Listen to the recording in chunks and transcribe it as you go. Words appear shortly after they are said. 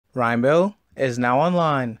RhymBil is now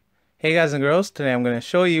online. Hey guys and girls, today I'm going to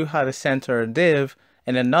show you how to center a div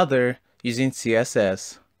in another using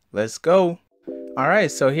CSS. Let's go.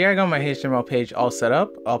 Alright, so here I got my HTML page all set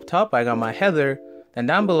up. Up top I got my header, then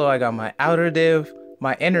down below I got my outer div,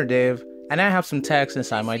 my inner div, and I have some text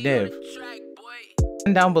inside my div.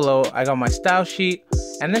 And down below I got my style sheet,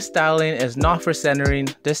 and this styling is not for centering.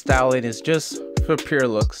 This styling is just for pure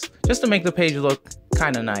looks, just to make the page look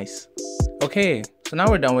kind of nice. Okay, so now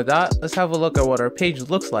we're done with that. Let's have a look at what our page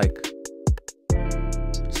looks like.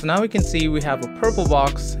 So now we can see we have a purple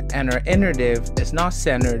box and our inner div is not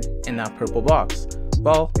centered in that purple box.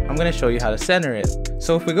 Well, I'm going to show you how to center it.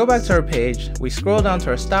 So if we go back to our page, we scroll down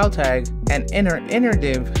to our style tag, and in our inner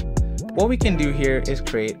div, what we can do here is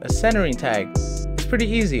create a centering tag. It's pretty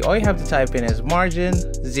easy. All you have to type in is margin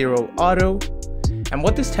 0 auto. And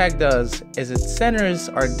what this tag does is it centers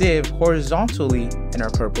our div horizontally in our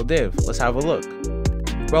purple div. Let's have a look.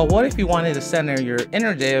 Well, what if you wanted to center your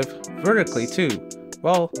inner div vertically too?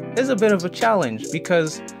 Well, it's a bit of a challenge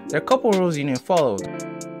because there are a couple rules you need to follow.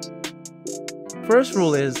 First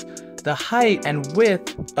rule is the height and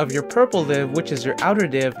width of your purple div, which is your outer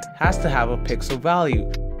div, has to have a pixel value.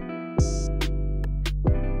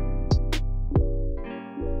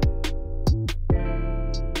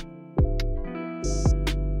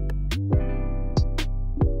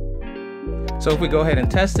 So if we go ahead and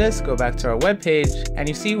test this, go back to our web page, and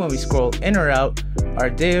you see when we scroll in or out, our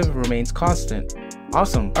div remains constant.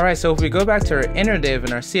 Awesome. Alright, so if we go back to our inner div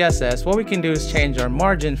in our CSS, what we can do is change our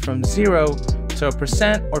margin from 0 to a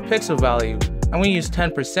percent or pixel value. And we use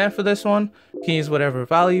 10% for this one. You can use whatever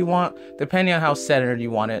value you want, depending on how centered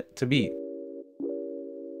you want it to be.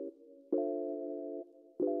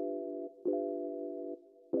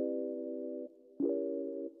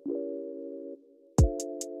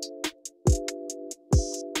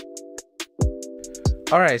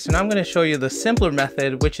 Alright, so now I'm going to show you the simpler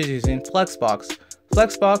method, which is using Flexbox.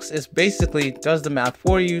 Flexbox is basically does the math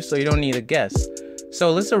for you, so you don't need to guess.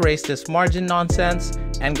 So let's erase this margin nonsense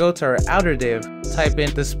and go to our outer div, type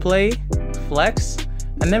in display, flex,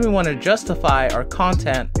 and then we want to justify our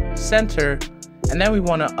content center, and then we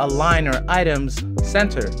want to align our items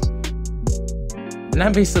center. And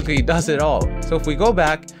that basically does it all. So if we go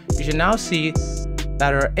back, you should now see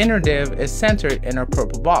that our inner div is centered in our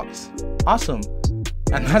purple box. Awesome.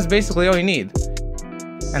 And that's basically all you need.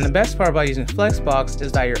 And the best part about using Flexbox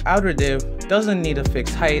is that your outer div doesn't need a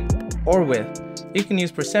fixed height or width. You can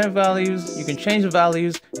use percent values, you can change the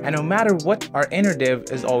values, and no matter what, our inner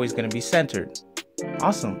div is always going to be centered.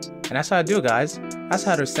 Awesome. And that's how I do it, guys. That's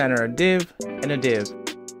how to center a div in a div.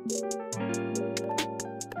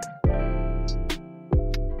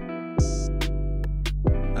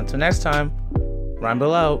 Until next time,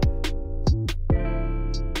 RhymBil out.